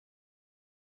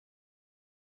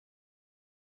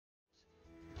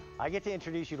I get to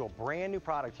introduce you to a brand new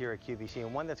product here at QVC,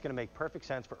 and one that's going to make perfect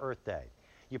sense for Earth Day.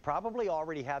 You probably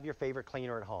already have your favorite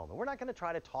cleaner at home, and we're not going to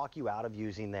try to talk you out of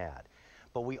using that.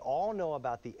 But we all know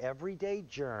about the everyday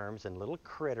germs and little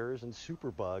critters and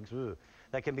superbugs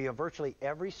that can be on virtually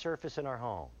every surface in our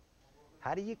home.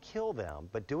 How do you kill them,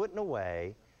 but do it in a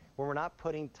way where we're not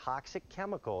putting toxic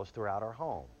chemicals throughout our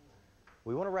home?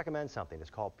 We want to recommend something. It's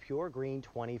called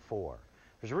PureGreen24.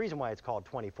 There's a reason why it's called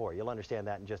 24. You'll understand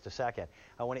that in just a second.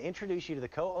 I want to introduce you to the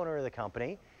co-owner of the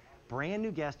company. Brand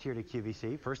new guest here to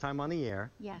QVC. First time on the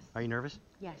air. Yes. Are you nervous?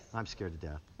 Yes. I'm scared to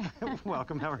death.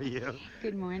 Welcome. How are you?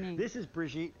 Good morning. This is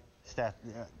Brigitte.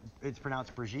 It's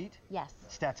pronounced Brigitte? Yes.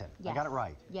 Stetson. Yes. I got it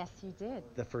right. Yes, you did.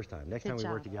 The first time. Next Good time we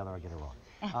job. work together, I'll get it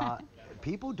wrong.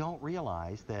 People don't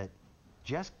realize that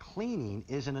just cleaning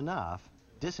isn't enough.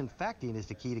 Disinfecting is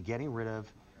the key to getting rid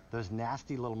of those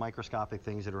nasty little microscopic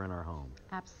things that are in our home.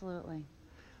 Absolutely.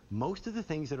 Most of the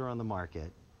things that are on the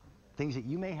market, things that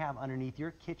you may have underneath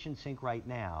your kitchen sink right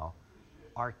now,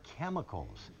 are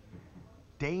chemicals.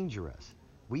 Dangerous.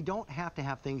 We don't have to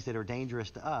have things that are dangerous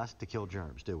to us to kill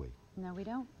germs, do we? No, we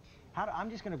don't. I'm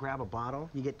just going to grab a bottle.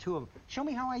 You get two of them. Show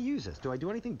me how I use this. Do I do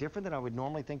anything different than I would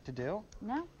normally think to do?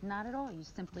 No, not at all. You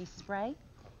simply spray,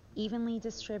 evenly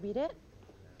distribute it.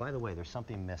 By the way, there's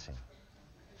something missing.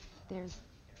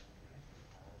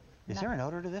 Is there an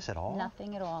odor to this at all?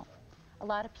 Nothing at all. A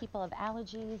lot of people have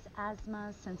allergies,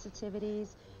 asthma, sensitivities.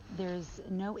 There's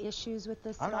no issues with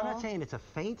this at all. I'm not saying it's a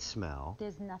faint smell.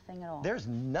 There's nothing at all. There's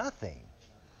nothing.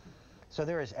 So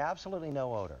there is absolutely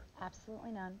no odor.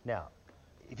 Absolutely none. Now,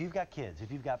 if you've got kids,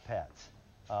 if you've got pets,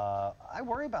 I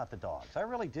worry about the dogs. I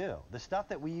really do. The stuff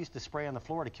that we used to spray on the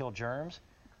floor to kill germs,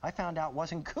 I found out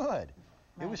wasn't good.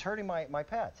 Right. It was hurting my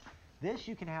pets. This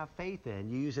you can have faith in.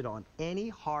 You use it on any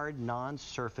hard,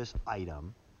 non-surface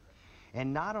item.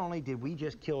 And not only did we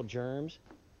just kill germs,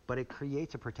 but it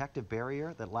creates a protective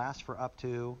barrier that lasts for up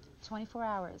to 24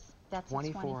 hours. That's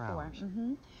 24 hours.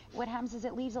 Mm-hmm. What happens is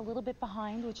it leaves a little bit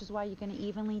behind, which is why you're going to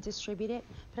evenly distribute it,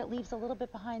 but it leaves a little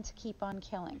bit behind to keep on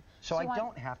killing. So I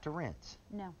don't have to rinse?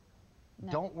 No.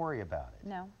 No. Don't worry about it?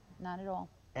 No, not at all.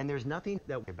 And there's nothing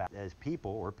that we about as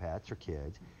people or pets or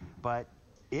kids, but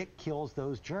it kills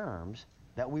those germs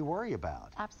that we worry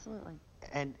about. Absolutely.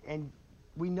 And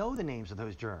we know the names of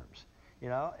those germs. You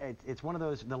know, it's one of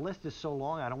those, the list is so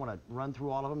long, I don't want to run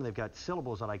through all of them. They've got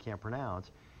syllables that I can't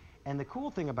pronounce. And the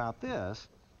cool thing about this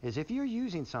is if you're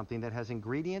using something that has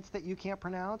ingredients that you can't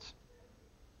pronounce,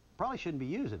 probably shouldn't be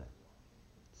using it.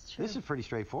 It's true. This is pretty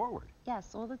straightforward.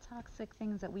 Yes, all the toxic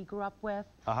things that we grew up with,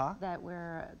 that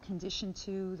we're conditioned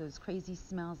to, those crazy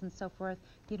smells and so forth,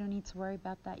 you don't need to worry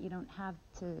about that. You don't have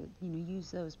to,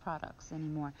 use those products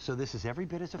anymore. So this is every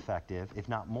bit as effective, if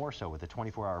not more so, with a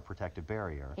 24-hour protective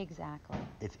barrier. Exactly.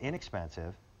 It's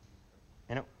inexpensive,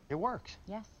 and it works.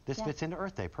 Yes. This fits into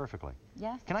Earth Day perfectly.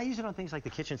 Yes. Can I use it on things like the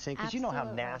kitchen sink? Because you know how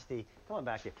nasty, come on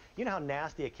back here, you know how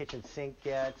nasty a kitchen sink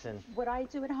gets? And what I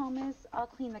do at home is I'll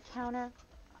clean the counter.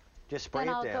 Just spray it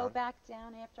down. Then I'll go back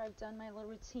down after I've done my little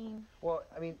routine. Well,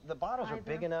 I mean, the bottles are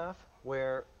big enough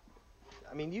where,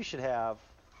 I mean, you should have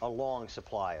a long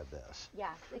supply of this.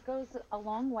 Yes, it goes a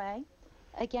long way.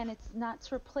 Again, it's not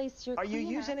to replace your cleaner. Are you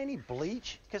using any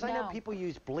bleach? Because I know people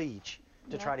use bleach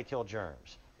to try to kill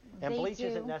germs. And bleach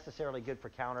isn't necessarily good for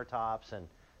countertops, and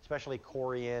especially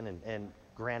corian and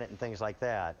granite and things like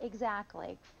that.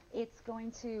 Exactly. It's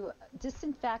going to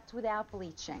disinfect without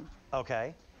bleaching.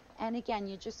 Okay. And again,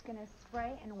 you're just going to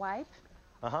spray and wipe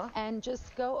and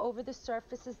just go over the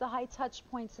surfaces, the high touch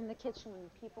points in the kitchen. When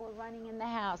people are running in the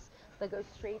house, they go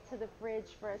straight to the fridge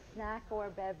for a snack or a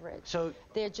beverage. So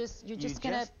you're just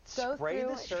going to go spray through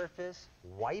the surface,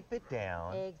 wipe it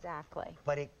down. Exactly.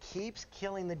 But it keeps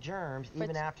killing the germs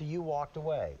even after you walked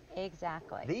away.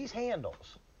 Exactly. These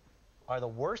handles are the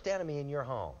worst enemy in your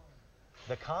home.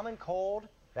 The common cold,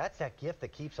 that's that gift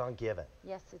that keeps on giving.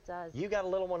 Yes, it does. You got a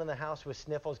little one in the house with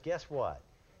sniffles, guess what?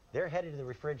 They're headed to the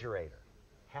refrigerator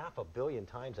 500 million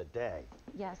times a day.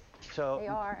 Yes, so they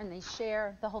are, and they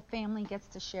share, the whole family gets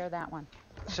to share that one.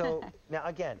 So, now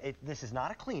again, this is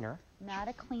not a cleaner. Not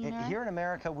a cleaner. Here in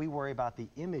America, we worry about the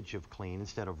image of clean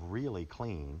instead of really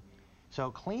clean. So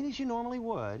clean as you normally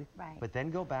would, but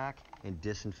then go back and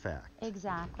disinfect.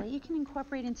 Exactly. You can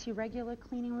incorporate into your regular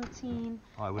cleaning routine.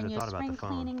 Oh, I would have thought about the phone.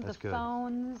 Cleaning, That's the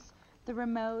phones, the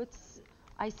remotes.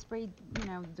 I sprayed,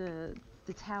 the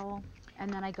towel,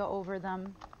 and then I go over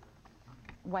them,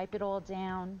 wipe it all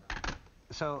down.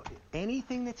 So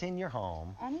anything that's in your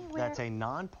home that's a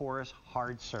non-porous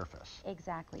hard surface,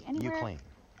 exactly. You clean.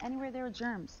 Anywhere there are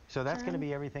germs. So that's going to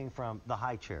be everything from the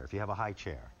high chair, if you have a high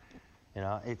chair.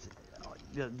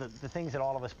 the things that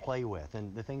all of us play with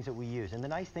and the things that we use. And the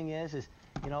nice thing is,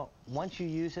 you know, once you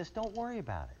use this, don't worry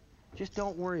about it. Just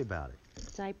don't worry about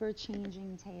it. Diaper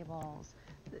changing tables,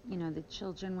 you know, the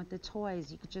children with the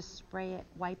toys, you could just spray it,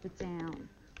 wipe it down.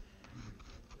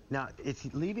 Now, it's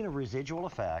leaving a residual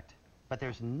effect, but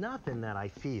there's nothing that I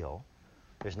feel,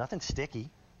 there's nothing sticky.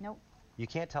 Nope. You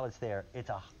can't tell it's there. It's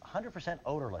 100%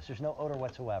 odorless. There's no odor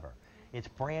whatsoever. It's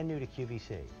brand new to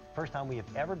QVC. First time we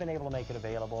have ever been able to make it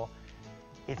available.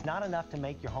 It's not enough to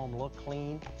make your home look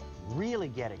clean. Really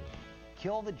get it.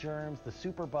 Kill the germs, the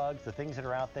super bugs, the things that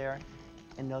are out there,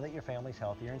 and know that your family's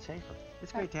healthier and safer.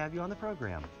 It's great to have you on the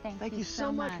program. Thank you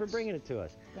so much for bringing it to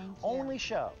us. Thank you. Only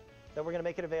show that we're going to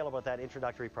make it available at that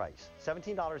introductory price.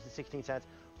 $17.16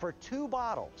 for 2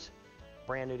 bottles.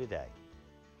 Brand new today.